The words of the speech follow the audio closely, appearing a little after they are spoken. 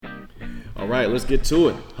right, let's get to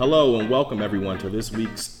it. Hello and welcome everyone to this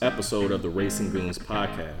week's episode of the Racing Goons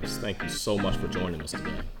Podcast. Thank you so much for joining us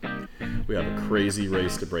today. We have a crazy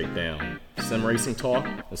race to break down, sim racing talk,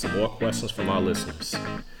 and some more questions from our listeners.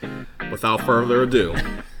 Without further ado,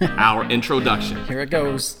 our introduction. Here it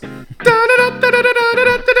goes.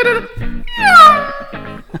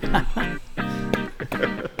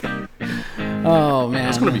 Oh, man.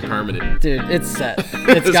 It's going to be permanent. Dude, it's set.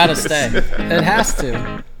 It's got to stay. It has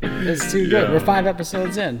to. It's too good. We're 5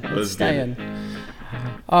 episodes in. It's staying.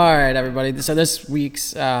 All right, everybody. So this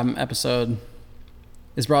week's episode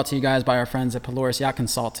is brought to you guys by our friends at Polaris Yacht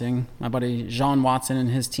Consulting. My buddy Jean Watson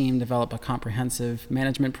and his team develop a comprehensive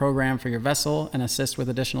management program for your vessel and assist with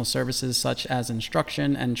additional services such as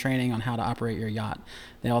instruction and training on how to operate your yacht.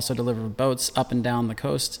 They also deliver boats up and down the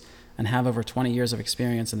coast and have over 20 years of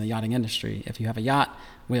experience in the yachting industry. If you have a yacht,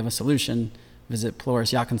 we have a solution. Visit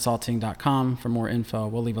PolarisYachtConsulting.com for more info.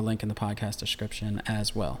 We'll leave a link in the podcast description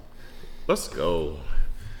as well. Let's go.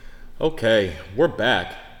 Okay, we're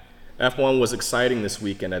back. F1 was exciting this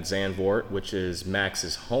weekend at Zandvoort, which is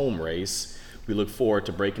Max's home race. We look forward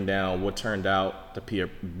to breaking down what turned out to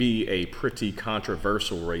be a pretty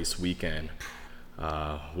controversial race weekend.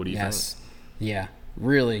 What do you think? Yeah,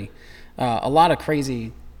 really. A lot of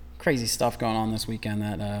crazy stuff going on this weekend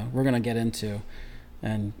that we're going to get into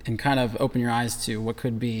and kind of open your eyes to what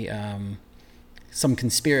could be some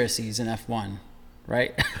conspiracies in F1.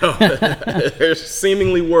 Right? There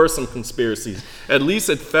seemingly were some conspiracies. At least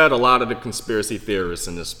it fed a lot of the conspiracy theorists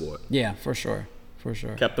in this sport. Yeah, for sure.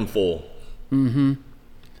 Kept them full. Mm-hmm.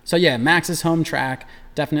 So yeah, Max's home track,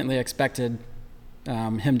 definitely expected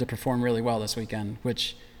him to perform really well this weekend,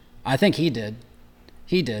 which I think he did.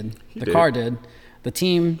 The car did. The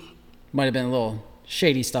team might have been a little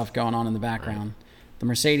shady stuff going on in the background. Right. The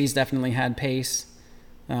Mercedes definitely had pace.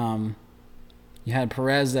 You had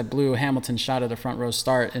Perez that blew Hamilton's shot at a front row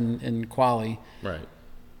start in quali. Right.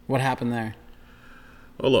 What happened there?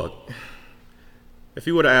 Well, look, if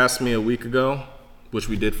you would have asked me a week ago, which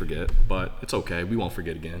we did forget, but it's okay, we won't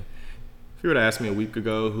forget again. If you would have asked me a week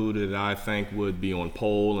ago who did I think would be on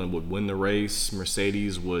pole and would win the race,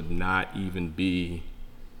 Mercedes would not even be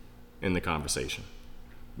in the conversation.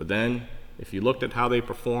 But then, if you looked at how they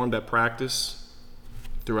performed at practice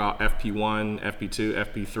throughout FP1, FP2,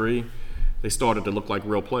 FP3, they started to look like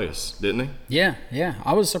real players, didn't they? Yeah.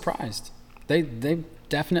 I was surprised. They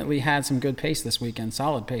definitely had some good pace this weekend,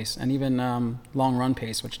 solid pace, and even long run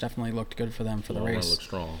pace, which definitely looked good for them for the race. Long run looked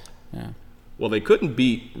strong. Yeah. Well, they couldn't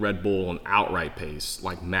beat Red Bull on outright pace,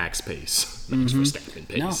 like Max pace, Max Verstappen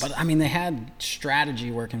pace. No, but I mean, they had strategy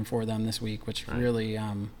working for them this week, which really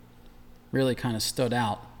kind of stood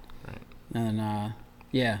out. Right. And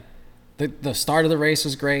the start of the race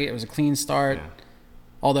was great. It was a clean start. Yeah.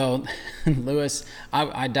 Although Lewis,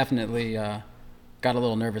 I definitely got a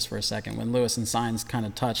little nervous for a second when Lewis and Sainz kind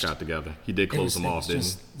of touched. Got together. He did close them off,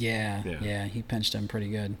 didn't he? Yeah. He pinched him pretty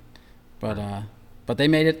good. But they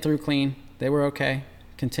made it through clean. They were okay.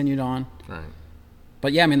 Continued on. Right.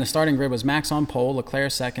 But yeah, I mean, the starting grid was Max on pole,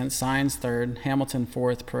 Leclerc second, Sainz third, Hamilton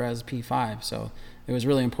fourth, Perez P5. So it was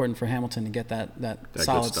really important for Hamilton to get that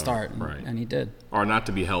solid start. And he did. Or not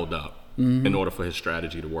to be held up in order for his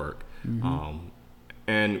strategy to work. Mm-hmm.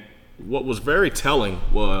 And what was very telling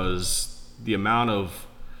was the amount of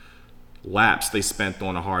laps they spent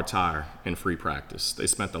on a hard tire in free practice. They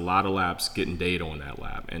spent a lot of laps getting data on that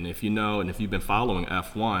lap. And if you know, and if you've been following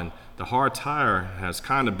F1, the hard tire has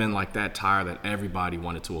kind of been like that tire that everybody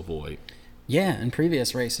wanted to avoid. Yeah, in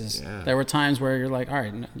previous races. Yeah. There were times where you're like, all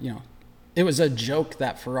right, it was a joke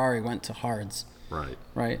that Ferrari went to hards. Right.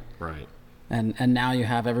 And now you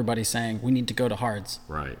have everybody saying, we need to go to hards.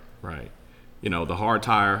 Right. The hard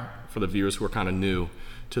tire, for the viewers who are kind of new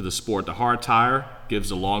to the sport, the hard tire gives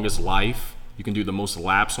the longest life. You can do the most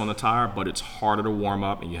laps on the tire, but it's harder to warm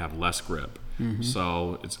up and you have less grip. Mm-hmm.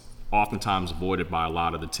 So it's oftentimes avoided by a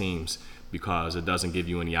lot of the teams because it doesn't give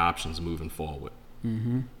you any options moving forward.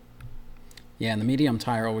 Mm-hmm. Yeah, and the medium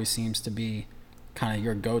tire always seems to be kind of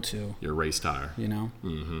your go-to. Your race tire.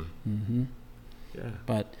 Mm-hmm. Yeah.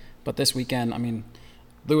 But this weekend, I mean,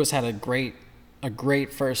 Lewis had a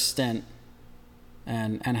great first stint.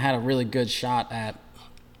 And had a really good shot at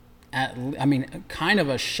kind of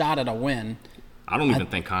a shot at a win. I don't even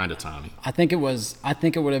think kind of, Tommy. I think it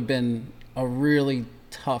would have been a really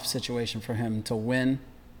tough situation for him to win,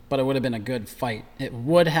 but it would have been a good fight. It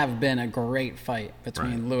would have been a great fight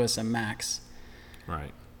between Lewis and Max.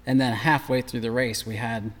 Right. And then halfway through the race, we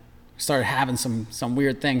started having some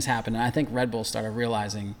weird things happen, and I think Red Bull started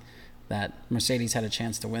realizing that Mercedes had a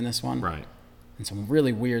chance to win this one. Right. And some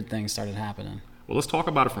really weird things started happening. Well, let's talk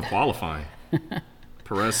about it from qualifying.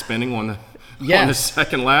 Perez spinning on Yeah. on his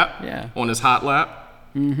second lap, Yeah. on his hot lap,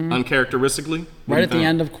 uncharacteristically. Right at the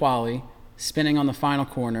end of quali, spinning on the final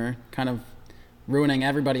corner, kind of ruining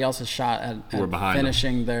everybody else's shot at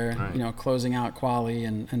finishing their, closing out quali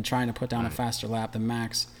and trying to put down a faster lap than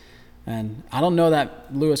Max. And I don't know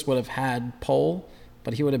that Lewis would have had pole,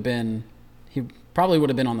 but he probably would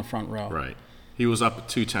have been on the front row. Right. He was up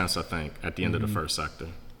 2/10, I think, at the end of the first sector,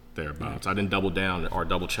 thereabouts. I didn't double down or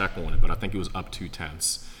double check on it, but I think he was up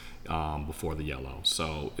 2/10 before the yellow.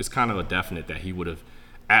 So it's kind of a definite that he would have,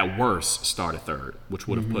 at worst, started third, which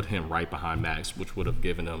would have put him right behind Max, which would have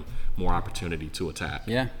given him more opportunity to attack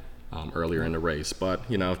earlier in the race. But,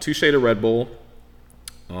 touche to Red Bull.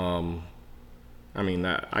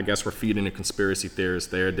 I guess we're feeding the conspiracy theorists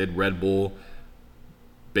there. Did Red Bull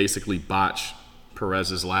basically botch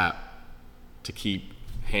Perez's lap to keep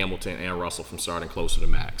Hamilton and Russell from starting closer to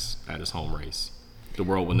Max at his home race? The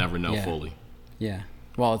world will never know fully. Yeah.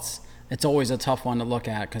 Well, it's always a tough one to look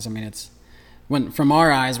at because it's when from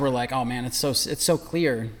our eyes we're like, oh man, it's so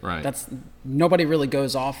clear. Right. That's nobody really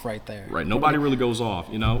goes off right there. Right. Nobody really goes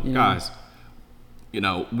off. Guys.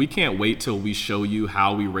 We can't wait till we show you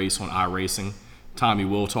how we race on iRacing. Tommy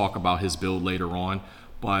will talk about his build later on.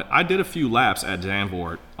 But I did a few laps at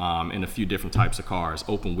Zandvoort in a few different types of cars,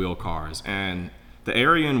 open wheel cars. And the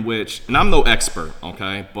area in which, and I'm no expert,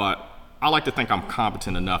 okay, but I like to think I'm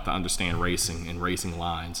competent enough to understand racing and racing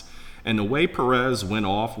lines. And the way Perez went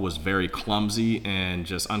off was very clumsy and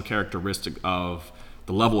just uncharacteristic of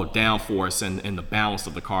the level of downforce and the balance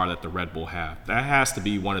of the car that the Red Bull have. That has to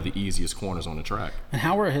be one of the easiest corners on the track. And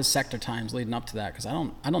how were his sector times leading up to that? Because I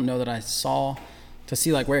don't know that I saw to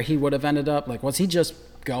see like where he would have ended up. Like, was he just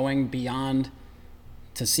going beyond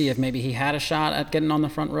to see if maybe he had a shot at getting on the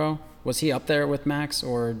front row? Was he up there with Max,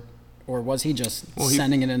 or was he just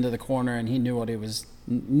sending it into the corner and he knew what he was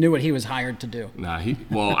hired to do?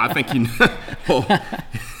 I think he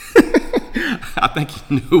I think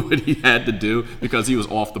he knew what he had to do because he was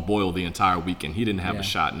off the boil the entire weekend. He didn't have a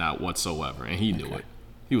shot not whatsoever, and he knew it.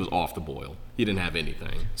 He was off the boil. He didn't have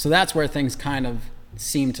anything. So that's where things kind of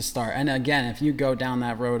seem to start. And again, if you go down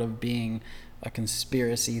that road of being a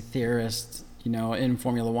conspiracy theorist, in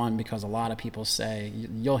Formula One, because a lot of people say,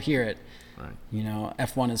 you'll hear it, right.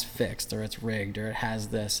 F1 is fixed, or it's rigged, or it has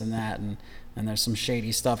this and that, and there's some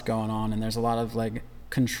shady stuff going on, and there's a lot of like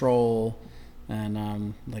control,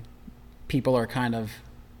 and like people are kind of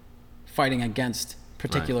fighting against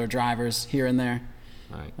particular drivers here and there.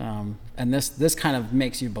 Right. And this kind of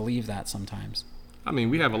makes you believe that sometimes.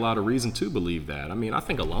 We have a lot of reason to believe that. I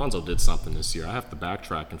think Alonso did something this year. I have to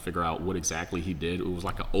backtrack and figure out what exactly he did. It was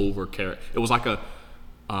like a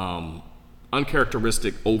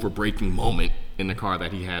uncharacteristic over-braking moment in the car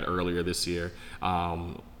that he had earlier this year.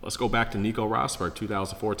 Let's go back to Nico Rosberg,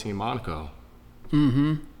 2014 Monaco.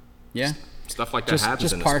 Mm-hmm. Yeah. Stuff like that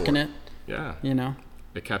happens in the sport. Just parking it. Yeah.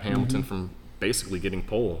 It kept Hamilton from basically getting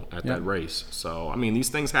pole at that race. So, these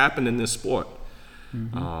things happen in this sport.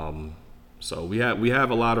 Mm-hmm. So we have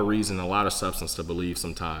a lot of reason, a lot of substance to believe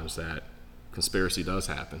sometimes that conspiracy does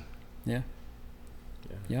happen. Yeah.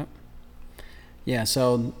 Yep. Yeah.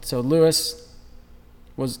 So Lewis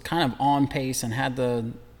was kind of on pace and had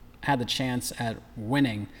the chance at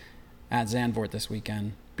winning at Zandvoort this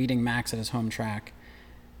weekend, beating Max at his home track,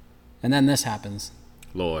 and then this happens.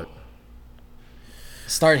 Lord.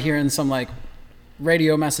 Start hearing some like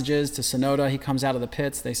radio messages to Sonoda. He comes out of the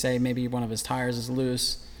pits. They say maybe one of his tires is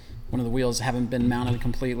loose. One of the wheels haven't been mounted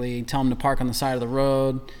completely. Tell him to park on the side of the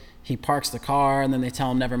road. He parks the car, and then they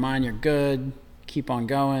tell him, never mind, you're good. Keep on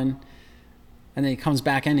going. And then he comes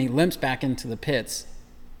back in. He limps back into the pits,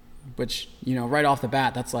 which, right off the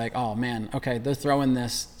bat, that's like, oh, man, okay, they're throwing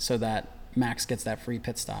this so that Max gets that free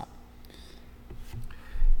pit stop.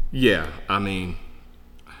 Yeah, I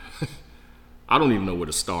don't even know where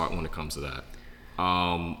to start when it comes to that.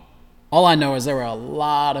 All I know is there were a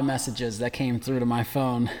lot of messages that came through to my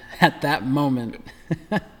phone at that moment.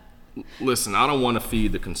 Listen, I don't want to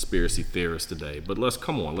feed the conspiracy theorists today, but let's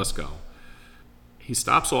go. He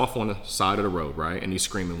stops off on the side of the road, right? And he's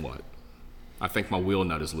screaming what? I think my wheel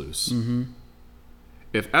nut is loose. Mm-hmm.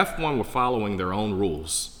 If F1 were following their own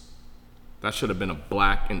rules, that should have been a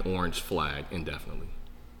black and orange flag indefinitely.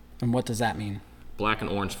 And what does that mean? Black and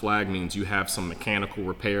orange flag means you have some mechanical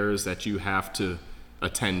repairs that you have to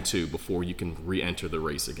attend to before you can re-enter the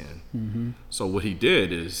race again. Mm-hmm. So what he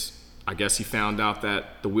did is, I guess he found out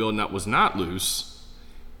that the wheel nut was not loose.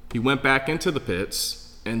 He went back into the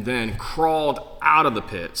pits and then crawled out of the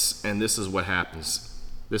pits. And this is what happens.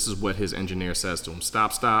 This is what his engineer says to him.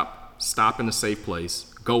 Stop in a safe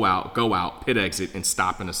place, go out, pit exit, and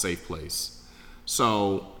stop in a safe place.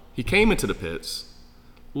 So he came into the pits,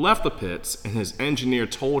 left the pits, and his engineer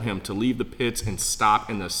told him to leave the pits and stop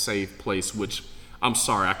in a safe place, which, I'm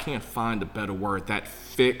sorry, I can't find a better word. That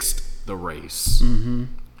fixed the race. Mm-hmm.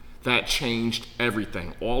 That changed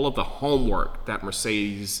everything. All of the homework that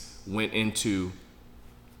Mercedes went into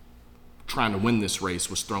trying to win this race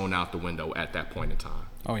was thrown out the window at that point in time.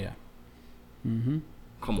 Oh, yeah. Mm-hmm.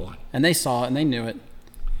 Come on. And they saw it, and they knew it.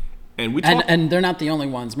 And they're not the only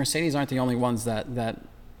ones. Mercedes aren't the only ones that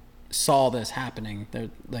saw this happening.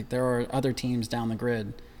 There are other teams down the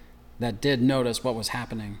grid that did notice what was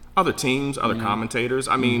happening. Other teams, other commentators.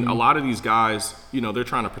 I mean, a lot of these guys, they're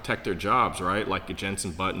trying to protect their jobs, right? Like your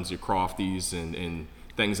Jensen Buttons, your Crofties, and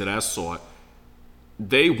things of that sort.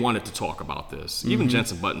 They wanted to talk about this. Even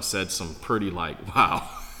Jensen Button said some pretty wow,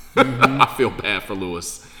 I feel bad for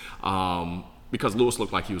Lewis. Because Lewis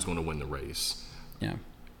looked like he was going to win the race. Yeah.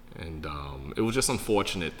 And it was just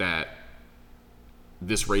unfortunate that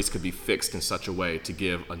this race could be fixed in such a way to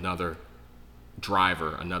give another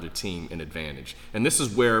driver, another team an advantage. And this is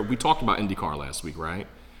where we talked about IndyCar last week, right?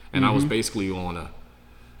 And I was basically on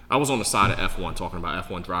the side of F1 talking about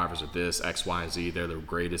F1 drivers are this, X, Y, and Z. They're the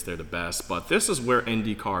greatest, they're the best. But this is where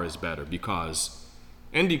IndyCar is better, because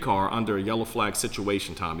IndyCar, under a yellow flag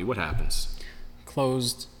situation, Tommy, what happens?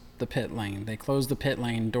 Closed the pit lane. They close the pit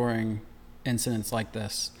lane during incidents like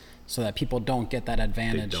this so that people don't get that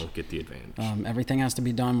advantage. They don't get the advantage. Everything has to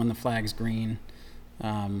be done when the flag's green.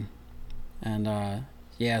 So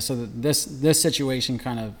this situation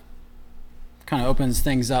kind of opens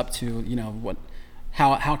things up to,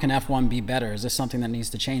 how can F1 be better? Is this something that needs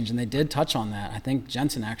to change? And they did touch on that. I think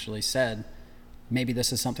Jensen actually said maybe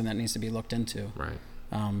this is something that needs to be looked into. Right.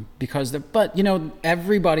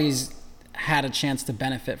 Everybody's had a chance to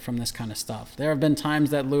benefit from this kind of stuff. There have been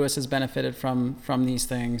times that Lewis has benefited from these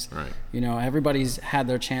things. Right. Everybody's had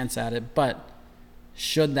their chance at it, but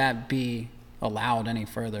should that be allowed any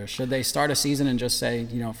further? Should they start a season and just say,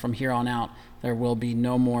 from here on out, there will be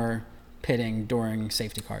no more pitting during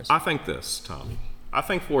safety cars? I think this, Tommy. I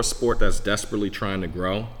think for a sport that's desperately trying to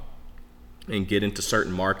grow and get into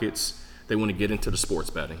certain markets, they want to get into the sports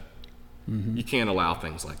betting. Mm-hmm. You can't allow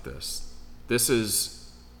things like this. This is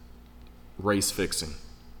race fixing.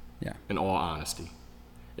 Yeah. In all honesty.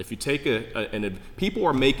 If you take people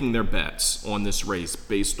are making their bets on this race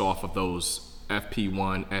based off of those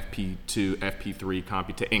FP1, FP2,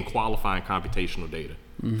 FP3 and qualifying computational data.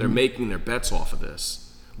 Mm-hmm. They're making their bets off of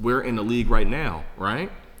this. We're in the league right now, right?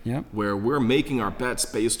 Yep. Where we're making our bets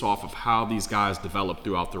based off of how these guys develop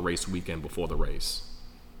throughout the race weekend before the race.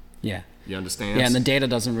 Yeah. You understand? Yeah, and the data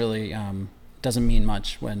doesn't really doesn't mean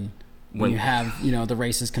much when you have the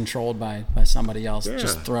race is controlled by somebody else. Yeah.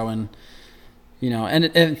 Just throwing,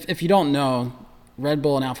 and if you don't know, Red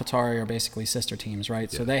Bull and AlphaTauri are basically sister teams,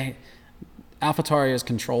 right? Yeah. So AlphaTauri is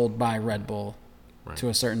controlled by Red Bull to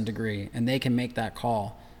a certain degree, and they can make that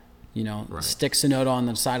call. Stick Tsunoda on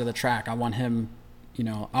the side of the track. I want him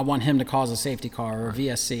to cause a safety car or a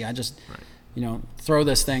VSC. I just, throw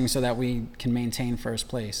this thing so that we can maintain first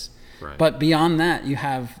place. Right. But beyond that, you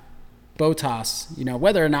have Bottas,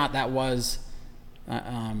 whether or not that was,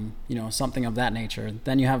 something of that nature.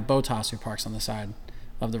 Then you have Bottas who parks on the side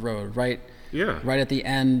of the road, right? Yeah. Right at the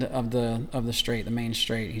end of the straight, the main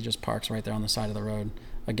straight, he just parks right there on the side of the road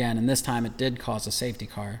again. And this time it did cause a safety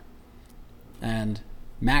car. And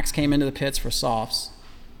Max came into the pits for softs.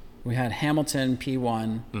 We had Hamilton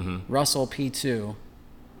P1, Russell P2,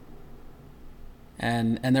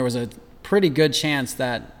 and there was a pretty good chance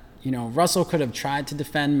that Russell could have tried to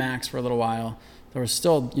defend Max for a little while. There was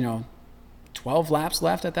still 12 laps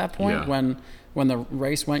left at that point when the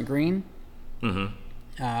race went green.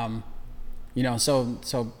 Mm-hmm.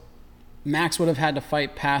 So Max would have had to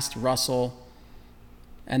fight past Russell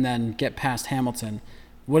and then get past Hamilton.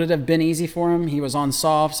 Would it have been easy for him? He was on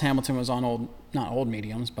softs. Hamilton was on not old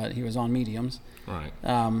mediums, but he was on mediums. Right.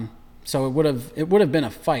 So it would have been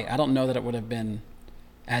a fight. I don't know that it would have been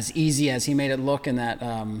as easy as he made it look in that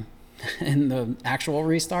in the actual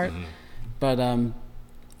restart. Mm-hmm.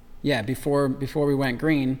 But before we went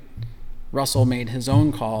green, Russell made his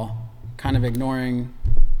own call, kind of ignoring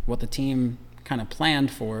what the team kind of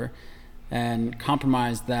planned for, and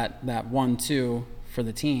compromised that 1-2 for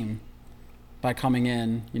the team by coming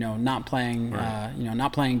in, not playing,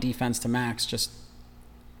 not playing defense to Max, just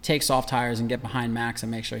take soft tires and get behind Max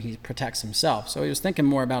and make sure he protects himself. So he was thinking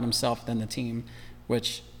more about himself than the team,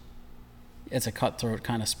 which it's a cutthroat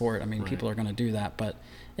kind of sport. I mean, people are going to do that, but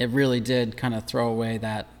it really did kind of throw away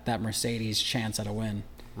that Mercedes chance at a win.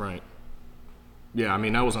 Right. Yeah, I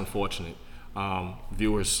mean, that was unfortunate.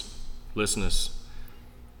 Viewers, listeners,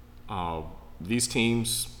 these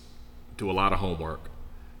teams do a lot of homework.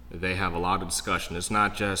 they have a lot of discussion. It's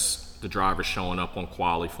not just the driver showing up on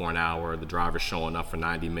quali for an hour, the driver showing up for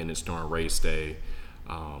 90 minutes during race day.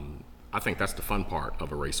 I think that's the fun part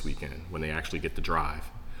of a race weekend, when they actually get to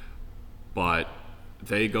drive. But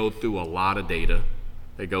they go through a lot of data.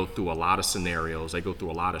 They go through a lot of scenarios. They go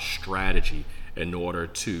through a lot of strategy in order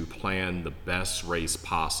to plan the best race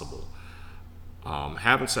possible.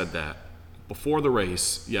 Having said that, before the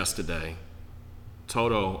race yesterday,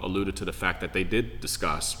 Toto alluded to the fact that they did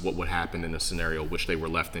discuss what would happen in the scenario which they were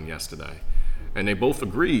left in yesterday. And they both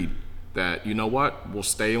agreed that, you know what, we'll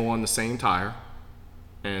stay on the same tire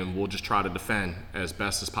and we'll just try to defend as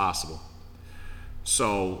best as possible.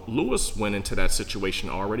 So Lewis went into that situation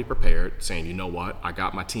already prepared, saying, you know what, I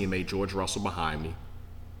got my teammate George Russell behind me.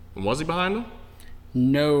 And was he behind him?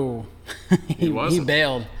 No. He wasn't.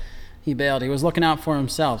 He bailed. He was looking out for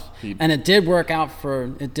himself. And it did work out for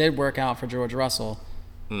George Russell.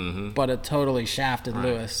 Mm-hmm. But it totally shafted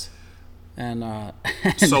Lewis. And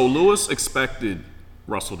so Lewis expected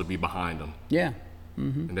Russell to be behind him. Yeah.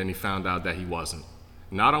 Mm-hmm. And then he found out that he wasn't.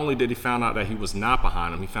 Not only did he find out that he was not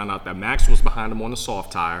behind him, he found out that Max was behind him on the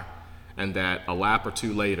soft tire, and that a lap or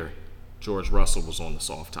two later, George Russell was on the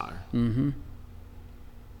soft tire. Mm-hmm.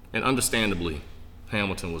 And understandably,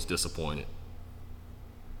 Hamilton was disappointed.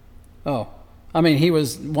 Oh, I mean, he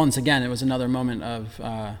was, once again, it was another moment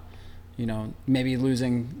of, maybe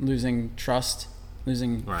losing trust,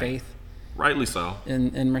 losing faith. Rightly so.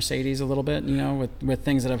 In Mercedes a little bit, with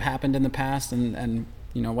things that have happened in the past and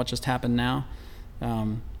what just happened now.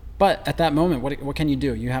 But at that moment, what can you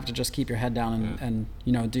do? You have to just keep your head down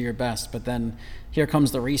and do your best. But then here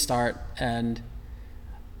comes the restart, and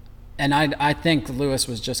I think Lewis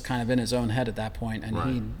was just kind of in his own head at that point,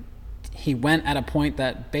 and he went at a point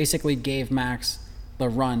that basically gave Max the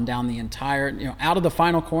run down the entire, out of the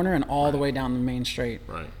final corner and all the way down the main straight,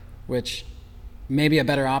 which maybe a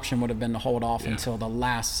better option would have been to hold off until the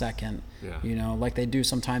last second. Like they do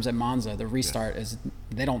sometimes at Monza. The restart is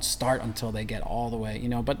they don't start until they get all the way.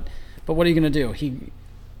 But what are you going to do?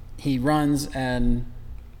 He runs, and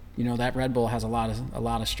that Red Bull has a lot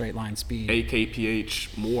of straight line speed. 8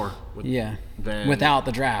 kph more. Without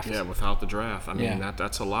the draft. Yeah, without the draft. I mean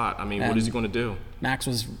that's a lot. I mean, what is he going to do? Max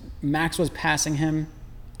was passing him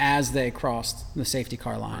as they crossed the safety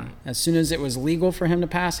car line. As soon as it was legal for him to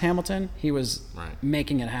pass Hamilton, he was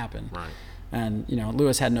making it happen. And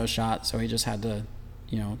Lewis had no shot, so he just had to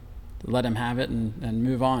let him have it and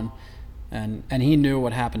move on. And he knew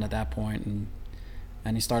what happened at that point,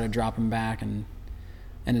 and he started dropping back and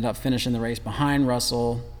ended up finishing the race behind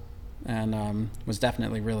Russell, and was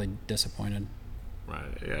definitely really disappointed.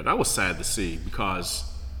 Yeah, that was sad to see,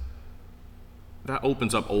 because that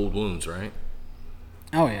opens up old wounds, right?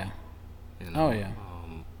 Oh yeah.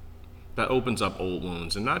 That opens up old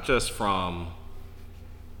wounds, and not just from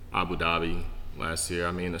Abu Dhabi last year.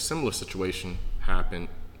 I mean, a similar situation happened.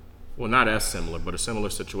 Well, not as similar, but a similar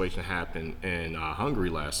situation happened in Hungary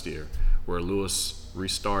last year, where Lewis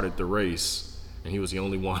restarted the race, and he was the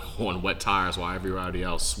only one on wet tires while everybody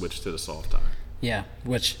else switched to the soft tire. Yeah,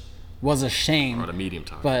 which was a shame. Or the medium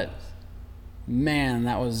tire. But man,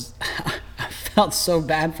 that was I felt so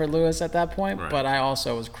bad for Lewis at that point, but I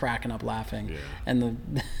also was cracking up laughing. Yeah. And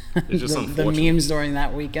the memes during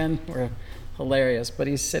that weekend were hilarious. But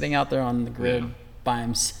he's sitting out there on the grid by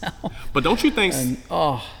himself. But don't you think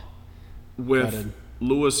with gutted.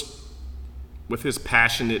 Lewis, with his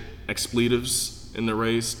passionate expletives in the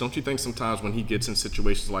race, don't you think sometimes when he gets in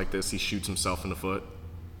situations like this, he shoots himself in the foot?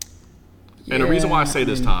 Yeah, and the reason why I say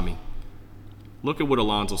this, Tommy, look at what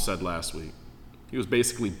Alonso said last week. He was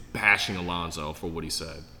basically bashing Alonso for what he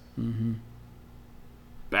said. Mm-hmm.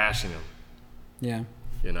 Bashing him. Yeah.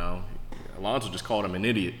 Alonso just called him an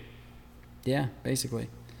idiot. Yeah, basically.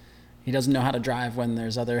 He doesn't know how to drive when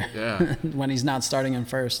there's other when he's not starting in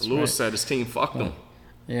first. Lewis said his team fucked him.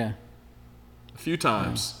 Yeah. A few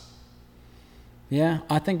times. Yeah,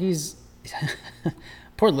 I think he's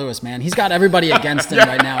poor Lewis, man. He's got everybody against him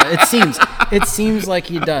right now. It seems like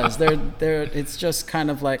he does. It's just kind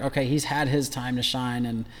of like, okay, he's had his time to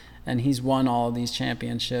shine, and he's won all of these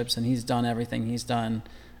championships, and he's done everything he's done.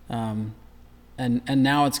 And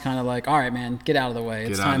now it's kind of like, all right, man, get out of the way.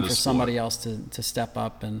 It's time for somebody else to step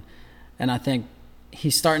up. And I think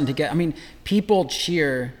he's starting to get – I mean, people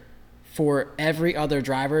cheer for every other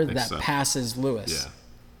driver that passes Lewis. Yeah.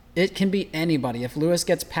 It can be anybody. If Lewis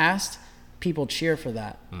gets passed, people cheer for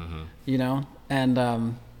that, And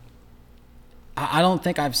I don't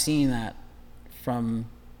think I've seen that from,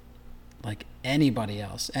 like, anybody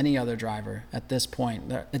else, any other driver at this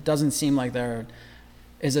point. It doesn't seem like there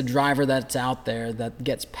is a driver that's out there that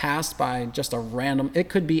gets passed by just a random – it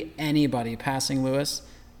could be anybody passing Lewis,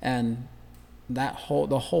 and the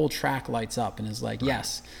whole track lights up and is like,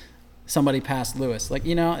 yes, somebody passed Lewis. Like,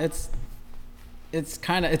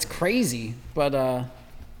 it's crazy, but yeah,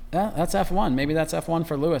 that's F1. Maybe that's F1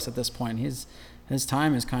 for Lewis at this point. His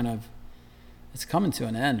time is it's coming to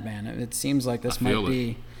an end, man. It seems like this might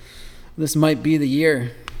be the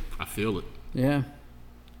year. I feel it. Yeah.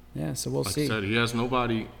 So we'll see. Like I said, he has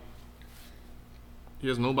nobody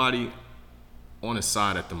on his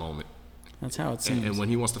side at the moment. That's how it seems. And when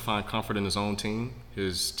he wants to find comfort in his own team,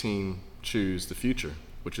 his team choose the future,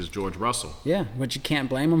 which is George Russell. Yeah, but you can't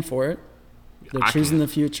blame him for it. They're choosing the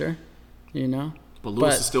future, But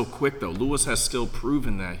Lewis is still quick, though. Lewis has still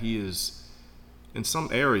proven that he is, in some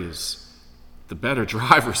areas, the better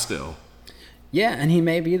driver still. Yeah, and he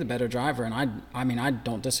may be the better driver, and I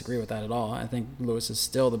don't disagree with that at all. I think Lewis is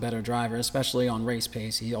still the better driver, especially on race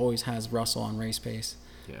pace. He always has Russell on race pace.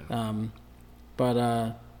 Yeah.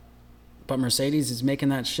 But Mercedes is making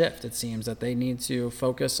that shift. It seems that they need to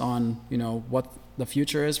focus on what the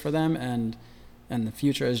future is for them, and the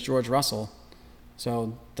future is George Russell.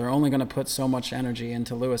 So they're only going to put so much energy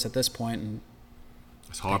into Lewis at this point, and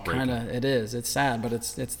it's heartbreaking. It is. It's sad, but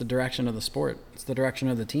it's the direction of the sport. It's the direction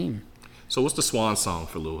of the team. So what's the swan song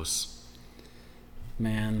for Lewis?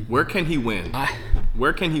 Man, where can he win?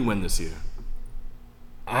 Where can he win this year?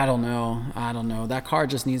 I don't know. That car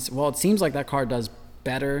just needs. Well, it seems like that car does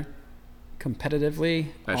better competitively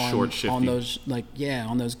on those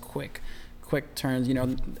on those quick turns.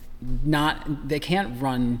 They can't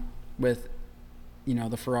run with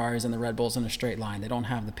the Ferraris and the Red Bulls in a straight line. They don't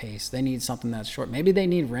have the pace. They need something that's short. Maybe they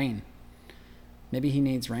need rain. Maybe he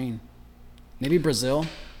needs rain. Maybe Brazil.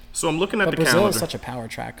 So I'm looking at the Brazil calendar. Brazil is such a power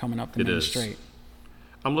track coming up the main straight.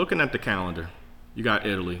 I'm looking at the calendar. You got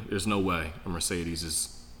Italy. There's no way a Mercedes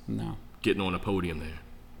is getting on a podium there.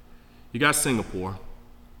 You got Singapore,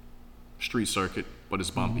 street circuit, but it's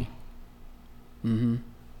bumpy. Mm-hmm.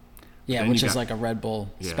 Yeah, which is like a Red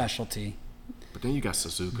Bull specialty. But then you got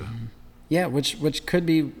Suzuka. Mm-hmm. Yeah, which could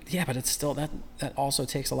be, but it's still, that also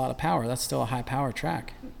takes a lot of power. That's still a high power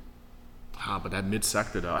track. But that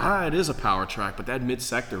mid-sector, though, it is a power track, but that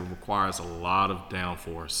mid-sector requires a lot of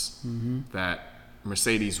downforce that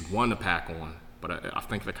Mercedes won to pack on, but I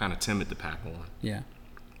think they're kind of timid to pack on. Yeah.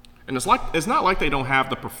 And it's not like they don't have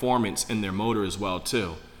the performance in their motor as well,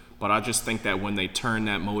 too. But I just think that when they turn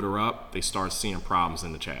that motor up, they start seeing problems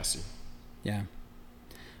in the chassis. Yeah.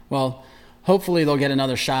 Well, hopefully they'll get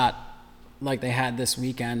another shot like they had this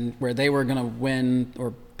weekend where they were going to win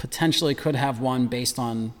or potentially could have won based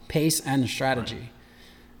on pace and strategy.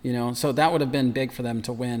 Right. So that would have been big for them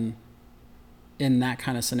to win in that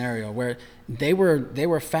kind of scenario where they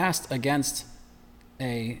were fast against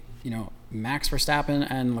a Max Verstappen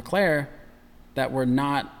and Leclerc that were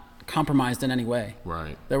not compromised in any way.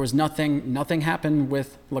 Right. There was nothing happened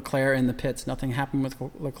with Leclerc in the pits, nothing happened with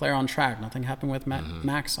Leclerc on track, nothing happened with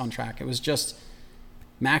Max on track. It was just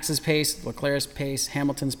Max's pace, Leclerc's pace,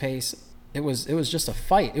 Hamilton's pace. It was just a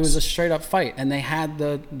fight. It was a straight up fight, and they had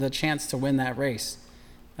the chance to win that race.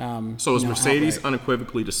 So is Mercedes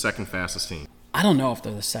unequivocally the second fastest team? I don't know if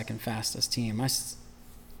they're the second fastest team.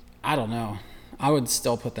 I don't know. I would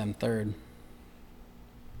still put them third.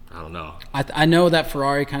 I don't know. I know that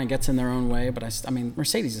Ferrari kind of gets in their own way, but I mean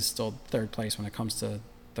Mercedes is still third place when it comes to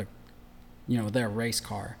their race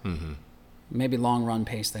car. Mm-hmm. Maybe long run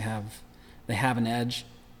pace they have an edge.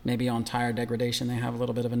 Maybe on tire degradation they have a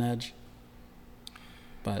little bit of an edge.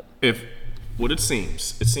 But it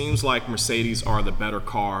seems like Mercedes are the better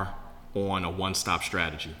car on a one-stop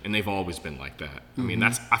strategy, and they've always been like that. Mm-hmm. I mean,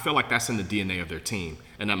 I feel like that's in the DNA of their team,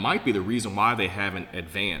 and that might be the reason why they haven't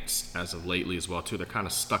advanced as of lately as well too. They're kind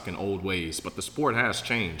of stuck in old ways, but the sport has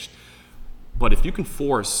changed. But if you can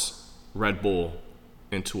force Red Bull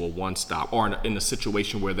into a one-stop, or in a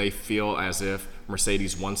situation where they feel as if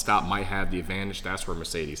Mercedes one-stop might have the advantage, that's where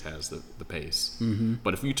Mercedes has the pace. Mm-hmm.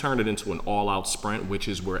 But if you turn it into an all-out sprint, which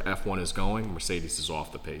is where F1 is going, Mercedes is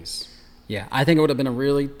off the pace. Yeah, I think it would have been a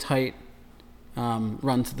really tight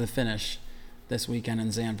run to the finish this weekend in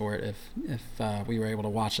Zandvoort if we were able to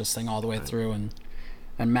watch this thing all the way through,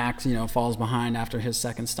 and Max falls behind after his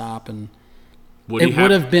second stop, and it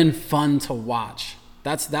would have been fun to watch.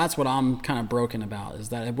 That's what I'm kind of broken about, is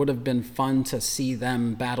that it would have been fun to see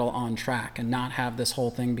them battle on track and not have this whole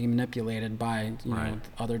thing be manipulated by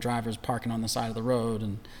other drivers parking on the side of the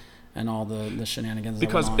road and all the shenanigans.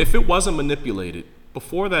 Because if it wasn't manipulated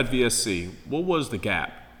before that VSC, what was the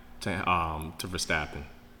gap to Verstappen?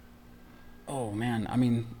 Oh man, I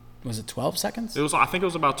mean, was it 12 seconds? I think it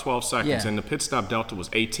was about 12 seconds, and the pit stop delta was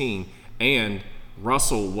 18, and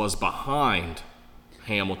Russell was behind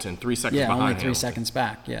Hamilton, 3 seconds Yeah, behind only 3 Hamilton. seconds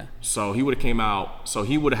back. Yeah. So he would have came out. So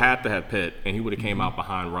he would have had to have pit, and he would have came out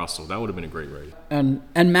behind Russell. That would have been a great race. And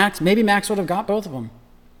Max would have got both of them.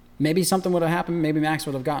 Maybe something would have happened. Maybe Max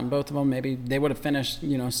would have gotten both of them. Maybe they would have finished,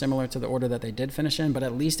 similar to the order that they did finish in. But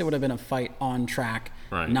at least it would have been a fight on track,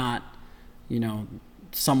 Right. not,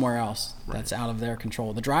 somewhere else that's out of their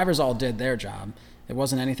control. The drivers all did their job. It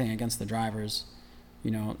wasn't anything against the drivers.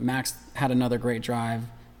 Max had another great drive.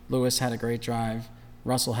 Lewis had a great drive.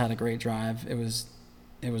 Russell had a great drive. It was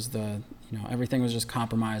the, everything was just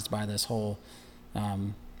compromised by this whole,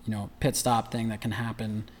 pit stop thing that can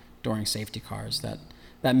happen during safety cars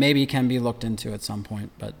that maybe can be looked into at some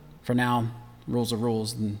point. But for now, rules are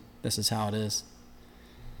rules, and this is how it is.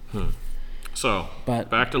 So, But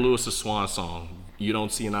back to Lewis's swan song. You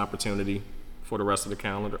don't see an opportunity for the rest of the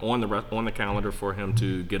calendar, on the calendar for him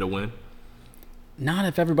to get a win? not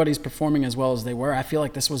if everybody's performing as well as they were. I feel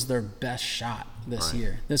like this was their best shot this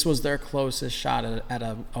year. This was their closest shot at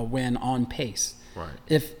a win on pace. Right.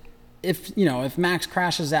 If Max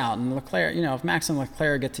crashes out and Leclerc, if Max and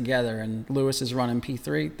Leclerc get together and Lewis is running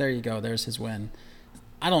P3, there you go. There's his win.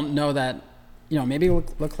 I don't know that, maybe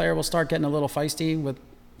Leclerc will start getting a little feisty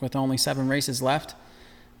with only 7 races left,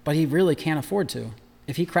 but he really can't afford to.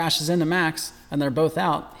 If he crashes into Max and they're both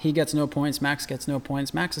out, he gets no points, Max gets no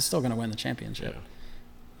points. Max is still going to win the championship. Yeah.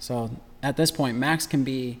 So at this point, Max can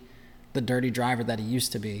be the dirty driver that he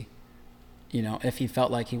used to be, if he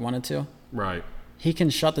felt like he wanted to. Right. He can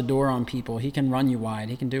shut the door on people. He can run you wide.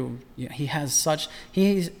 He can do. He has such.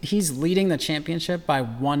 He's leading the championship by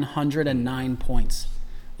 109 points,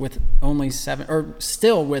 with only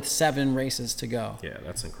 7 races to go. Yeah,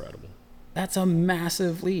 that's incredible. That's a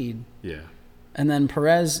massive lead. Yeah. And then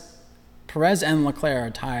Perez and Leclerc are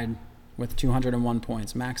tied with 201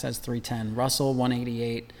 points. Max has 310. Russell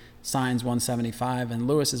 188. Sainz 175, and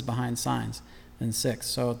Lewis is behind Sainz in 6th.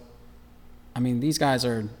 So, I mean, these guys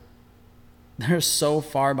they're so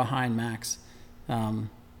far behind Max.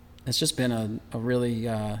 It's just been a really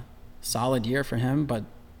solid year for him, but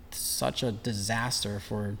such a disaster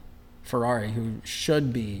for Ferrari, who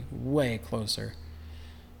should be way closer.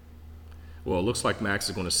 Well, it looks like Max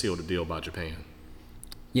is going to seal the deal by Japan.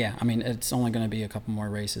 Yeah, I mean, it's only going to be a couple more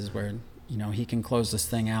races where, he can close this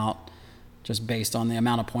thing out just based on the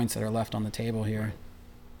amount of points that are left on the table here.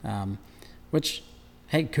 Which,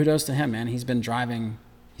 hey, kudos to him, man. He's been driving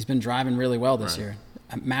really well this year.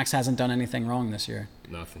 Max hasn't done anything wrong this year.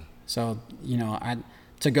 Nothing. So,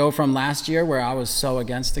 to go from last year where I was so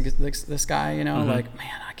against this guy, like,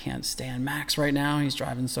 man, I can't stand Max right now. He's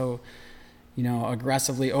driving so,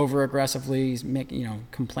 aggressively, over-aggressively. He's making,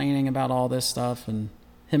 complaining about all this stuff. And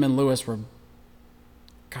him and Lewis were,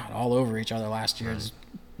 all over each other last year. Right.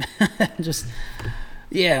 Just,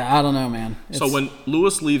 yeah, I don't know, man. So when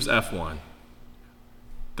Lewis leaves F1,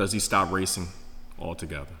 does he stop racing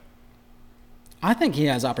altogether? I think he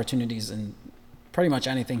has opportunities in pretty much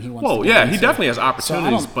anything he wants to do. Well, yeah, he definitely has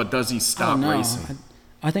opportunities, but does he stop I racing?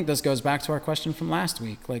 I think this goes back to our question from last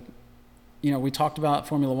week. Like, we talked about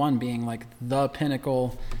Formula One being like the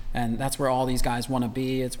pinnacle, and that's where all these guys want to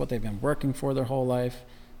be. It's what they've been working for their whole life.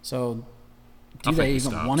 So do they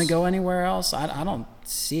even want to go anywhere else? I don't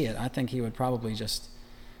see it. I think he would probably just,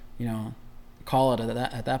 call it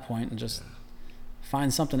at that point and just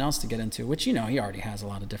find something else to get into, which, he already has a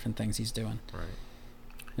lot of different things he's doing. Right.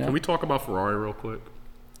 Yeah. Can we talk about Ferrari real quick?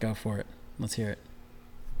 Go for it. Let's hear it.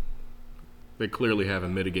 They clearly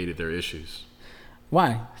haven't mitigated their issues.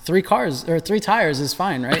 Why? 3 tires is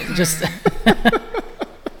fine, right? Just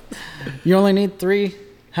you only need 3.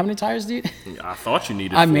 How many tires do you? I thought you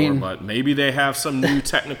needed 4, but maybe they have some new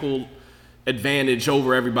technical advantage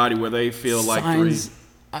over everybody where they feel like 3 just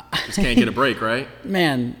can't get a break, right?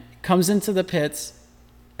 Man, comes into the pits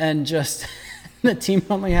and just the team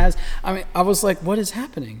only has. I mean, I was like, what is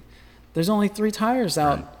happening? There's only 3 tires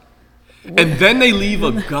out. Right. And then they leave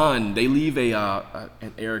a gun. They leave an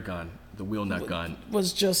air gun, the wheel nut gun,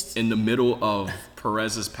 was just in the middle of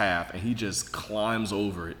Perez's path, and he just climbs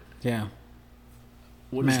over it. Yeah.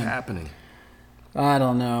 What is happening? I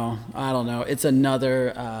don't know. It's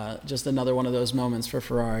just another one of those moments for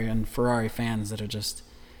Ferrari and Ferrari fans that are just,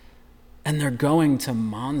 and they're going to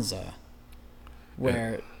Monza,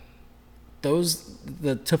 where the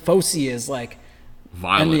tifosi is like,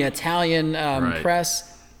 violent. And the Italian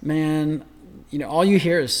press, man, all you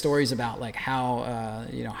hear is stories about like how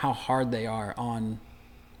hard they are on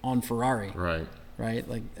Ferrari. Right?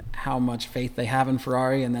 Like how much faith they have in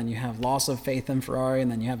Ferrari, and then you have loss of faith in Ferrari,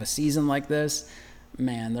 and then you have a season like this.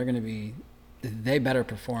 Man, they better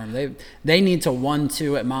perform. They need to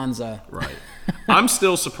 1-2 at Monza. Right. I'm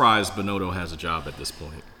still surprised Binotto has a job at this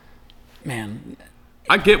point. Man,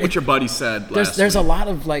 I get what your buddy said last There's week. a lot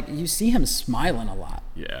of, like, you see him smiling a lot.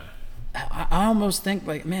 Yeah. I almost think,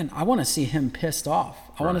 like, man, I want to see him pissed off.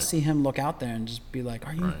 I want Right. to see him look out there and just be like,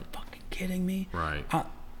 are you Right. fucking kidding me? Right.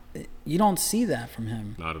 You don't see that from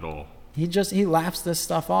him. Not at all. He laughs this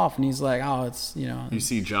stuff off, and he's like, oh, it's, you know. You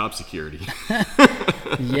see job security.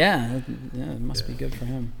 Yeah, it must be good for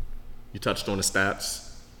him. You touched on the stats.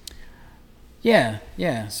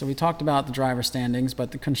 Yeah. So we talked about the driver standings,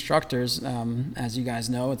 but the constructors, as you guys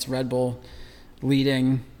know, it's Red Bull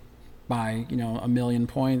leading by, 1 million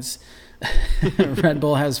points. Red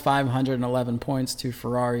Bull has 511 points to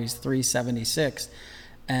Ferrari's 376,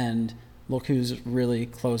 and look who's really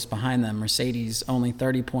close behind them. Mercedes only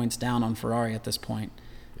 30 points down on Ferrari at this point.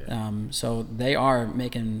 Yeah. So they are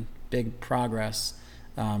making big progress.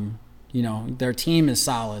 Their team is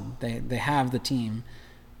solid. They have the team.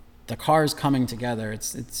 The car's coming together.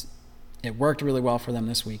 It worked really well for them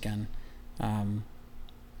this weekend.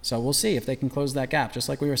 So we'll see if they can close that gap. Just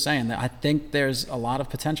like we were saying, I think there's a lot of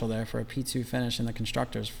potential there for a P2 finish in the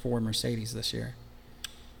constructors for Mercedes this year.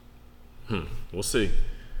 We'll see.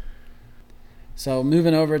 So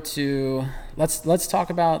moving over to let's talk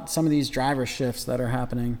about some of these driver shifts that are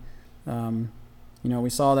happening. We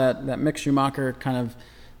saw that Mick Schumacher kind of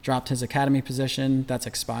dropped his academy position. That's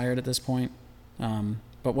expired at this point.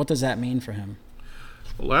 But what does that mean for him?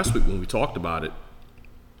 Well, last week when we talked about it,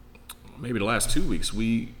 maybe the last 2 weeks,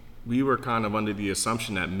 we were kind of under the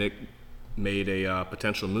assumption that Mick made a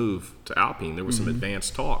potential move to Alpine. There were some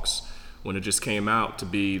advanced talks when it just came out to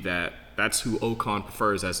be that that's who Ocon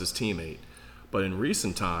prefers as his teammate. But in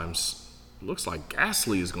recent times, it looks like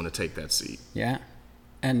Gasly is going to take that seat. Yeah.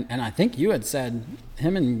 And I think you had said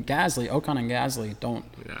him and Gasly, Ocon and Gasly, don't.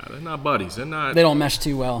 Yeah, they're not buddies. They don't mesh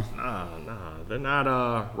too well. Nah. They're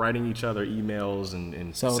not writing each other emails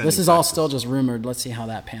and so this is all still just rumored. Let's see how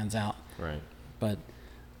that pans out. Right. But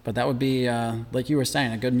that would be, like you were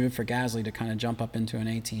saying, a good move for Gasly to kind of jump up into an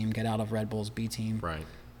A team, get out of Red Bull's B team. Right.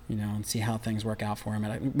 And see how things work out for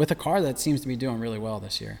him with a car that seems to be doing really well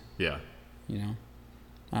this year. Yeah.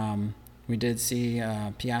 We did see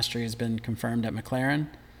Piastri has been confirmed at McLaren.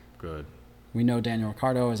 Good. We know Daniel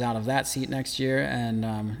Ricciardo is out of that seat next year,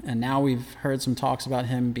 and now we've heard some talks about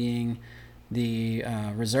him being the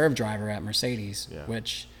reserve driver at Mercedes,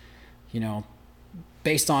 which,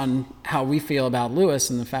 based on how we feel about Lewis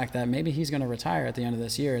and the fact that maybe he's going to retire at the end of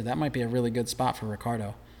this year, that might be a really good spot for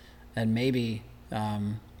Ricciardo. And maybe,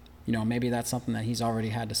 maybe that's something that he's already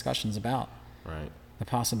had discussions about. Right. The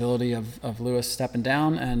possibility of Lewis stepping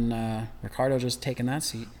down and Ricciardo just taking that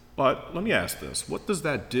seat. But let me ask this. What does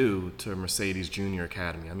that do to Mercedes Junior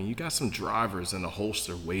Academy? I mean, you got some drivers in the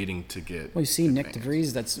holster waiting to get Well, you see Nick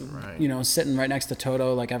DeVries that's, sitting right next to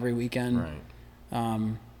Toto like every weekend.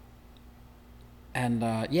 Right.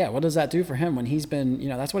 What does that do for him when he's been,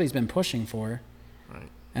 that's what he's been pushing for. Right.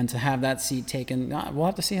 And to have that seat taken, we'll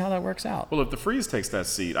have to see how that works out. Well, if DeVries takes that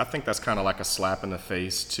seat, I think that's kind of like a slap in the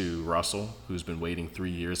face to Russell, who's been waiting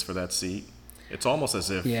 3 years for that seat. It's almost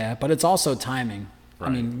as if... Yeah, but it's also timing. Right.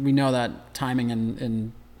 I mean, we know that timing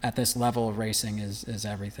in at this level of racing is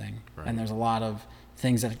everything. Right. And there's a lot of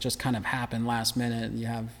things that just kind of happen last minute. You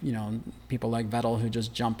have, people like Vettel who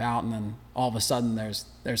just jump out and then all of a sudden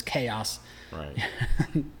there's chaos. Right.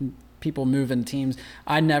 People moving teams.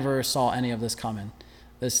 I never saw any of this coming.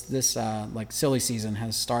 This silly season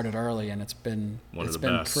has started early and it's been best.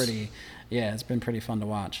 It's been pretty fun to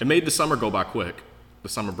watch. It made the summer go by quick. The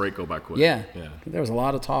summer break go by quick. Yeah. There was a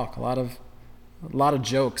lot of talk, a lot of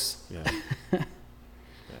jokes. Yeah.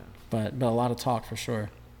 But a lot of talk for sure.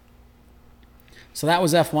 So that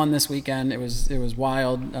was F1 this weekend. It was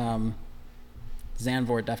wild.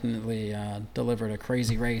 Zandvoort definitely delivered a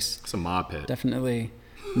crazy race. It's a mob pit. Definitely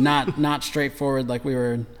not straightforward like we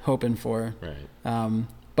were hoping for. Right.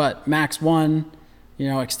 But Max won,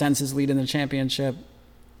 extends his lead in the championship.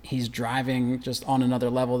 He's driving just on another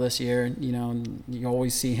level this year. You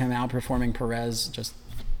always see him outperforming Perez just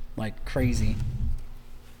like crazy.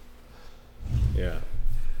 Yeah,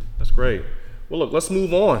 that's great. Well, look, let's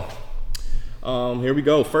move on. Here we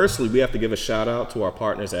go. Firstly, we have to give a shout out to our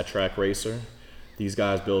partners at Track Racer. These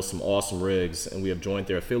guys build some awesome rigs, and we have joined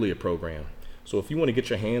their affiliate program. So if you want to get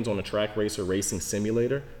your hands on a Track Racer racing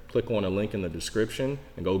simulator, click on a link in the description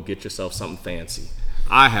and go get yourself something fancy.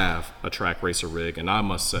 I have a Track Racer rig, and I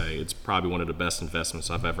must say it's probably one of the best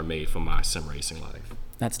investments I've ever made for my sim racing life.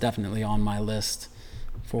 That's definitely on my list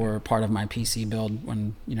for part of my PC build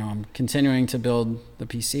when, I'm continuing to build the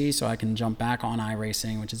PC so I can jump back on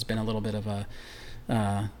iRacing, which has been a little bit of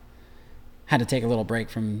had to take a little break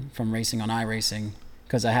from racing on iRacing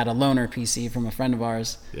because I had a loaner PC from a friend of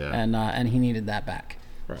ours and he needed that back.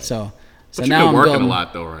 Right. So So but now you've I'm been working building, a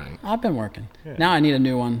lot though, right? I've been working. Yeah. Now I need a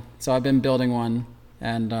new one. So I've been building one,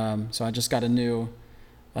 and so I just got a new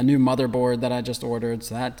motherboard that I just ordered.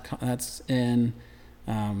 So that's in.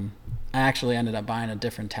 I actually ended up buying a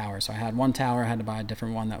different tower. So I had one tower, I had to buy a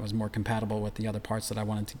different one that was more compatible with the other parts that I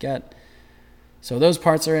wanted to get. So those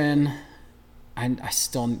parts are in.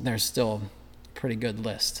 There's still a pretty good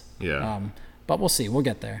list. Yeah. But we'll see. We'll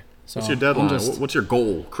get there. So what's your deadline? What's your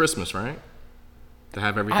goal? Christmas, right? To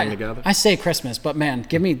have everything together? I say Christmas, but man,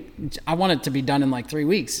 I want it to be done in like 3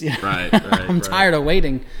 weeks. Right. I'm tired of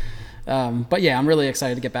waiting. But yeah, I'm really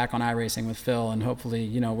excited to get back on iRacing with Phil and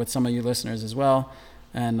hopefully, with some of you listeners as well.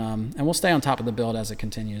 And we'll stay on top of the build as it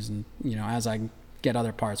continues. And, as I get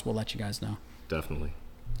other parts, we'll let you guys know. Definitely.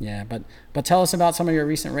 Yeah. But tell us about some of your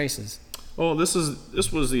recent races. Well, this was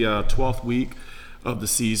the 12th week of the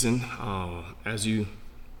season. As you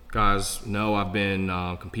guys know, I've been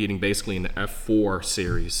competing basically in the F4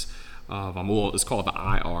 series. It's called the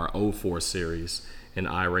IR04 series in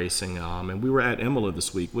iRacing. And we were at Imola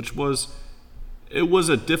this week, which was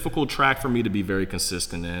a difficult track for me to be very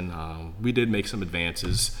consistent in. We did make some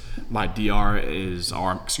advances. My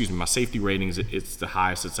my safety ratings, it's the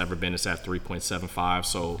highest it's ever been. It's at 3.75.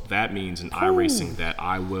 So that means in iRacing that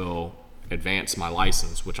I will advance my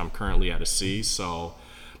license, which I'm currently at a C. So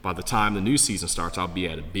by the time the new season starts, I'll be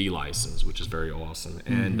at a B license, which is very awesome.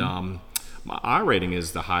 Mm-hmm. And my I rating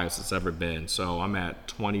is the highest it's ever been. So I'm at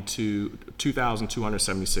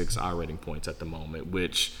 2,276 I rating points at the moment,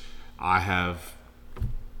 which I have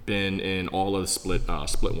been in all of the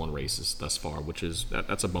split one races thus far, which is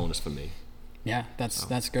that's a bonus for me. Yeah,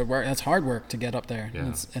 that's good work. That's hard work to get up there. Yeah.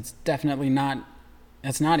 It's definitely not.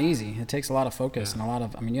 It's not easy. It takes a lot of focus and a lot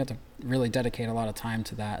of. You have to really dedicate a lot of time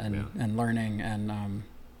to that and learning and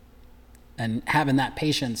having that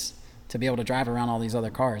patience to be able to drive around all these other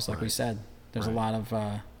cars. Like we said, there's a lot of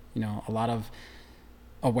a lot of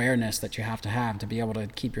awareness that you have to be able to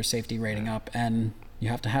keep your safety rating up, and you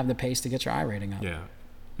have to have the pace to get your I rating up. Yeah.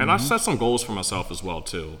 And I've set some goals for myself as well,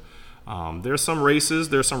 too. There's some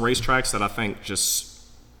racetracks that I think just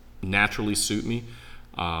naturally suit me.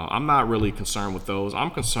 I'm not really concerned with those. I'm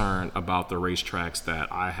concerned about the racetracks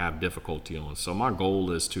that I have difficulty on. So my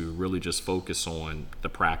goal is to really just focus on the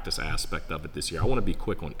practice aspect of it this year. I want to be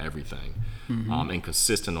quick on everything and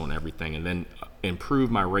consistent on everything, and then improve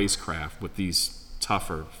my racecraft with these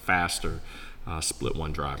tougher, faster split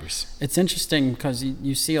one drivers. It's interesting because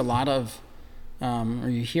you see a lot of or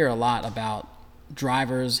you hear a lot about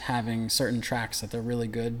drivers having certain tracks that they're really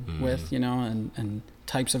good with, and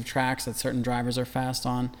types of tracks that certain drivers are fast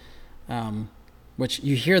on, which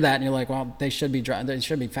you hear that and you're like, well, they should be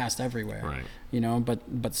fast everywhere, right?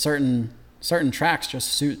 But certain tracks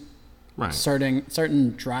just suit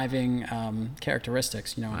certain driving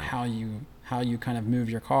characteristics, how you kind of move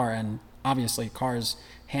your car, and obviously cars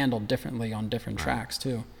handled differently on different tracks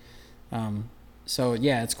too. So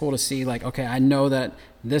yeah, it's cool to see like, okay, I know that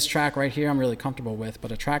this track right here I'm really comfortable with,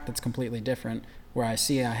 but a track that's completely different where I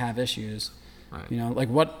see I have issues, like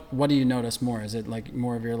what do you notice more? Is it like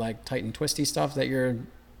more of your like tight and twisty stuff that you're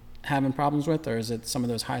having problems with, or is it some of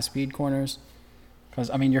those high speed corners? Because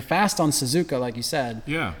you're fast on Suzuka, like you said,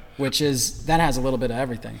 that has a little bit of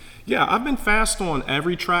everything. Yeah, I've been fast on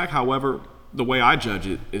every track. However, the way I judge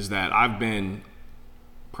it is that I've been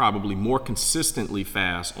probably more consistently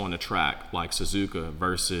fast on a track like Suzuka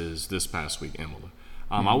versus this past week Imola.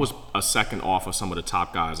 I was a second off of some of the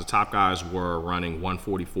top guys. The top guys were running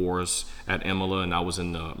 144s at Imola, and I was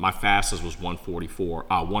my fastest was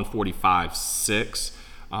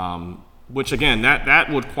 145.6, which again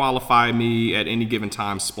that would qualify me at any given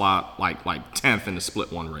time spot like 10th in the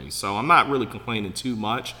split one race. So I'm not really complaining too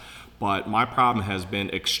much. But my problem has been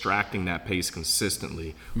extracting that pace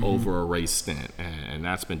consistently over a race stint, and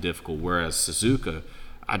that's been difficult. Whereas Suzuka,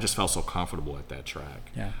 I just felt so comfortable at that track.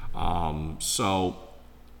 Yeah.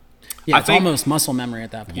 It's almost muscle memory at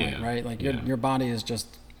that point, right? Like your body is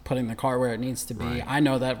just putting the car where it needs to be. Right. I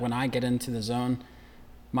know that when I get into the zone,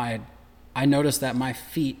 I notice that my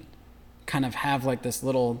feet kind of have like this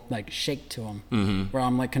little like shake to them, where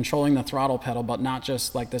I'm like controlling the throttle pedal, but not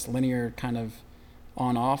just like this linear kind of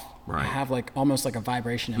on off. I have like almost like a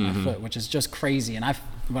vibration in my foot, which is just crazy. And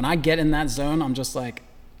when I get in that zone, I'm just like,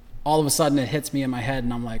 all of a sudden it hits me in my head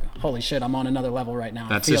and I'm like, holy shit, I'm on another level right now.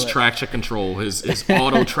 That's his traction control, his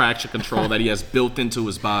auto traction control that he has built into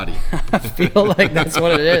his body. I feel like that's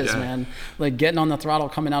what it is, man. Like getting on the throttle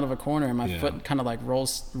coming out of a corner and my foot kind of like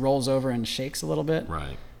rolls over and shakes a little bit.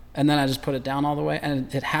 Right. And then I just put it down all the way,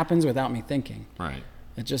 and it happens without me thinking. Right.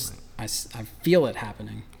 It just, I feel it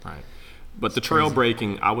happening. Right. But the trail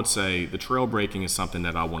braking, I would say the trail braking is something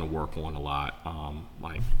that I want to work on a lot.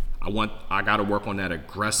 Like I got to work on that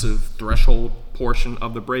aggressive threshold portion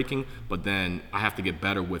of the braking, but then I have to get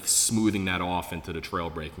better with smoothing that off into the trail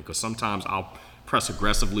braking, because sometimes I'll press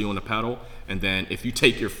aggressively on the pedal, and then if you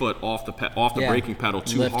take your foot off the braking pedal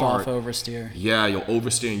too lift hard, off, oversteer. Yeah, you'll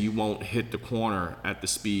oversteer, and you won't hit the corner at the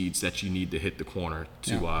speeds that you need to hit the corner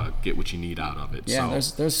to get what you need out of it. Yeah,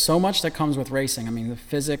 there's so much that comes with racing. I mean, the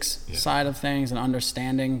physics side of things and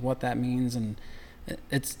understanding what that means, and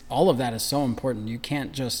it's all of that is so important. You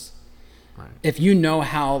can't just if you know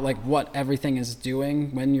how, like, what everything is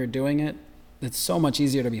doing when you're doing it, it's so much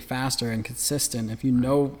easier to be faster and consistent if you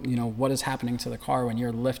know what is happening to the car when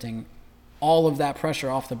you're lifting all of that pressure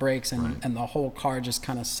off the brakes, and the whole car just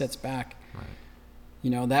kind of sits back.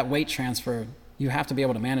 That weight transfer, you have to be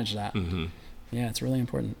able to manage that. Yeah, it's really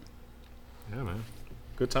important. Yeah, man.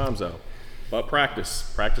 Good times though. But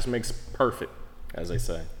practice makes perfect, as they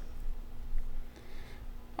say.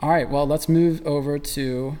 All right, well, let's move over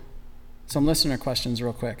to some listener questions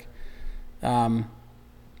real quick.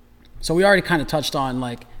 So we already kind of touched on,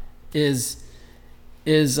 like, is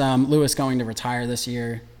Lewis going to retire this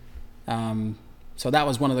year? So that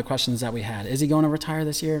was one of the questions that we had. Is he going to retire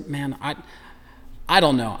this year? Man, I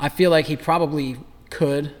don't know. I feel like he probably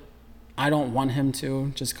could. I don't want him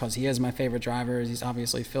to, just because he is my favorite driver. He's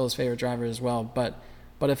obviously Phil's favorite driver as well. But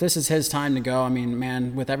if this is his time to go, I mean,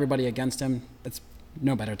 man, with everybody against him, it's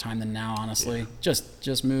no better time than now, honestly. Yeah.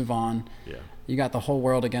 Just move on. Yeah. You got the whole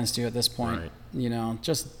world against you at this point. Right.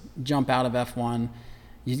 Just jump out of F1.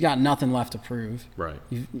 You've got nothing left to prove. Right.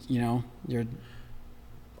 You're.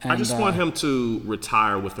 I just want him to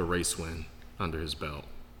retire with a race win under his belt.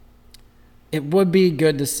 It would be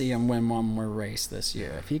good to see him win one more race this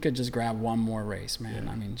year. If he could just grab one more race, man.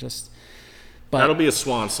 I mean, but that'll be a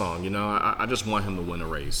swan song. I just want him to win a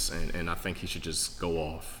race, and I think he should just go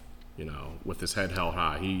off, with his head held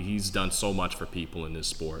high. He's done so much for people in this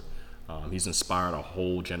sport. He's inspired a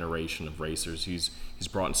whole generation of racers. He's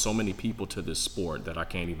brought in so many people to this sport that I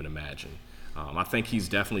can't even imagine. I think he's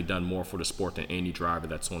definitely done more for the sport than any driver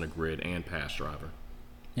that's on the grid and past driver.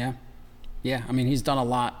 Yeah. Yeah, I mean, he's done a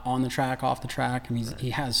lot on the track, off the track, and he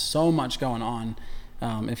has so much going on.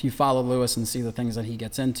 If you follow Lewis and see the things that he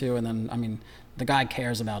gets into, and then, I mean, the guy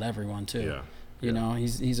cares about everyone too. Yeah.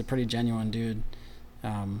 He's a pretty genuine dude.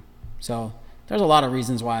 So there's a lot of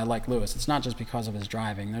reasons why I like Lewis. It's not just because of his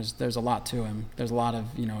driving. There's a lot to him. There's a lot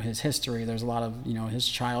of, his history. There's a lot of, his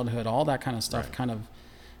childhood, all that kind of stuff kind of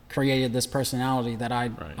created this personality that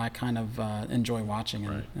I kind of enjoy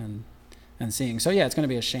watching and seeing. So, yeah, it's going to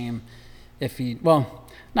be a shame if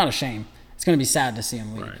not a shame. It's going to be sad to see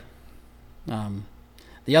him leave. Right.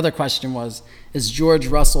 The other question was, is George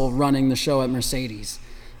Russell running the show at Mercedes?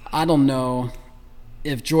 I don't know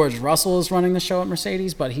if George Russell is running the show at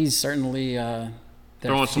Mercedes, but he's certainly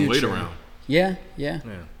throwing some weight around. Yeah.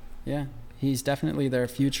 He's definitely their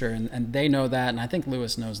future, and they know that, and I think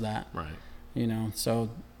Lewis knows that. Right. So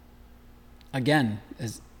again,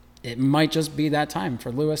 it might just be that time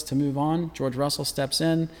for Lewis to move on. George Russell steps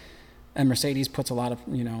in, and Mercedes puts a lot of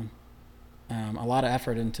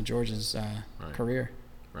effort into George's career.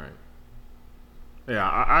 Right. Yeah,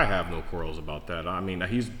 I have no quarrels about that. I mean,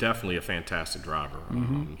 he's definitely a fantastic driver.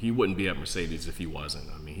 He wouldn't be at Mercedes if he wasn't.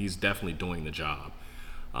 I mean, he's definitely doing the job.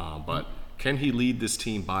 But can he lead this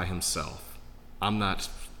team by himself? I'm not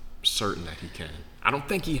certain that he can. I don't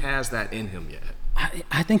think he has that in him yet.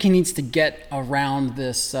 I think he needs to get around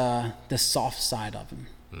this soft side of him,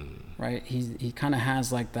 right? He kind of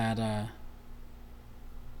has like that. I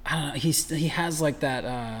don't know. He has like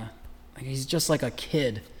that. He's just like a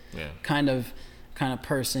kid, kind of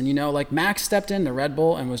person. Like Max stepped into Red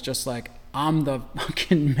Bull and was just like, I'm the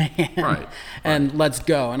fucking man, and let's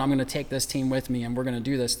go. And I'm gonna take this team with me, and we're gonna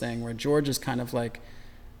do this thing. Where George is kind of like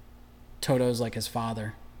Toto's like his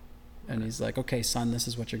father. And he's like, okay, son, this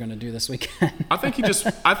is what you're going to do this weekend. I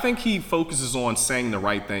think he focuses on saying the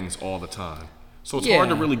right things all the time. So it's hard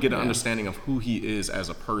to really get an understanding of who he is as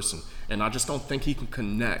a person. And I just don't think he can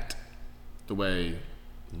connect the way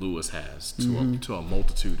Lewis has to a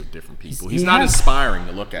multitude of different people. He's not inspiring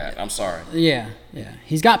to look at. I'm sorry. Yeah.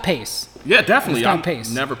 He's got pace. Yeah, definitely. He's got pace.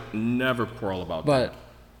 Never quarrel about that.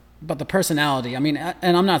 But the personality, I mean,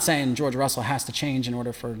 and I'm not saying George Russell has to change in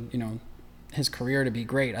order for, his career to be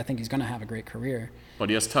great. I think he's going to have a great career. But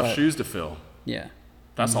he has tough shoes to fill. Yeah.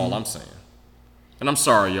 That's all I'm saying. And I'm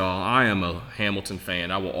sorry, y'all. I am a Hamilton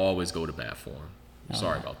fan. I will always go to bat for him.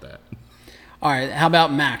 Sorry about that. All right. How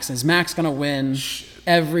about Max? Is Max going to win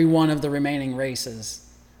every one of the remaining races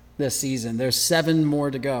this season? There's 7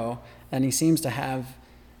 more to go, and he seems to have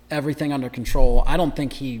everything under control. I don't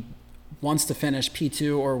think he wants to finish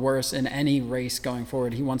P2 or worse in any race going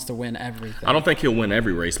forward. He wants to win everything. I don't think he'll win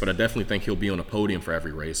every race, but I definitely think he'll be on a podium for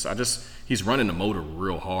every race. He's running the motor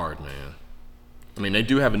real hard, man. I mean, they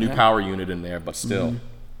do have a new power unit in there, but still,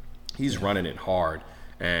 he's running it hard.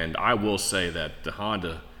 And I will say that the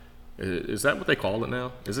Honda, is that what they call it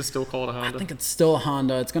now? Is it still called a Honda? I think it's still a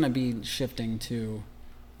Honda. It's going to be shifting to,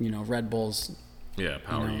 Red Bull's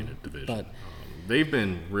power unit division. But they've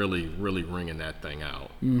been really, really ringing that thing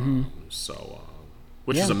out.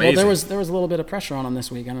 Which is amazing. Well, there was a little bit of pressure on them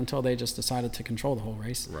this weekend until they just decided to control the whole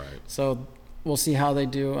race. Right. So we'll see how they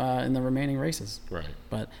do in the remaining races. Right.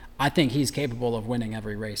 But I think he's capable of winning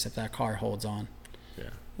every race if that car holds on.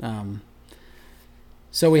 Yeah.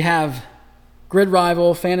 So we have Grid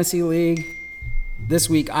Rival Fantasy League. This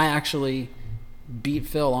week I actually beat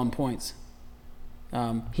Phil on points.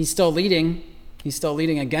 He's still leading. He's still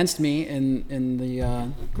leading against me in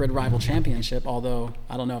the Grid Rival Championship, although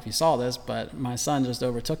I don't know if you saw this, but my son just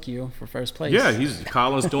overtook you for first place. Yeah,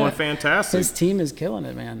 Colin's doing fantastic. His team is killing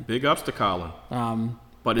it, man. Big ups to Colin.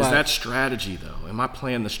 But is that strategy, though? Am I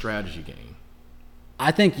playing the strategy game?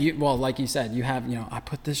 I think like you said, you have, I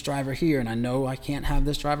put this driver here and I know I can't have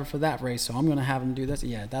this driver for that race, so I'm going to have him do this.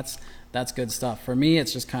 Yeah, that's good stuff. For me,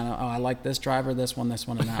 it's just kind of, I like this driver, this one,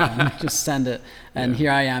 and that one. Just send it. And here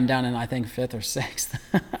I am down in, I think, 5th or 6th.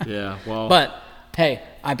 Yeah, well. But, hey,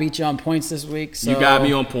 I beat you on points this week. So you got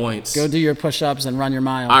me on points. Go do your push-ups and run your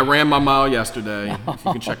mile. I ran my mile yesterday. If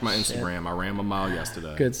you can check my Instagram, I ran my mile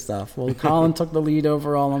yesterday. Good stuff. Well, Colin took the lead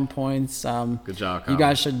overall on points. Good job, Colin. You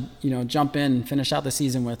guys should, jump in and finish out the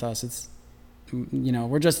season with us. It's,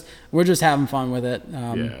 we're just having fun with it.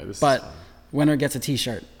 But winner gets a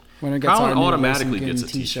T-shirt. Winner gets Colin our automatically gets a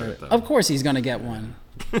T-shirt. Though. Of course, he's going to get one.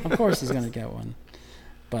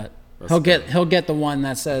 But he'll get the one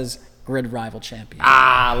that says Grid Rival Champion.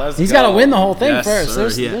 Let's go. He's got to win the whole thing first. Sir.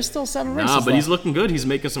 There's still 7 races but left. he's looking good. He's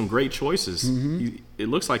making some great choices. It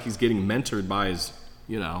looks like he's getting mentored by his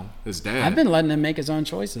dad. I've been letting him make his own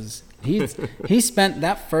choices. He spent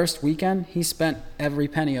that first weekend. He spent every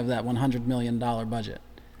penny of that $100 million budget.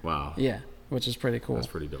 Wow. Yeah, which is pretty cool. That's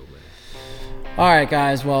pretty dope, man. All right,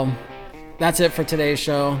 guys. Well, that's it for today's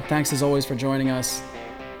show. Thanks as always for joining us.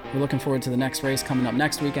 We're looking forward to the next race coming up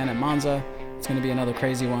next weekend at Monza. It's going to be another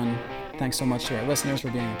crazy one. Thanks so much to our listeners for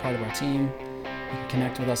being a part of our team. You can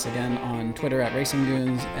connect with us again on Twitter at Racing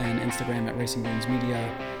Goons and Instagram at Racing Goons Media.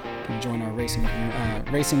 You can join our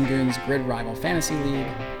Racing Goons Grid Rival Fantasy League,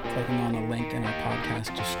 clicking on the link in our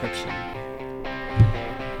podcast description.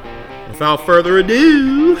 Without further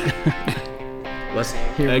ado, let's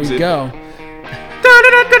Here exit. we go.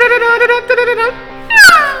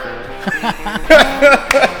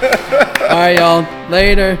 All right, y'all.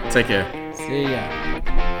 Later. Take care. See ya.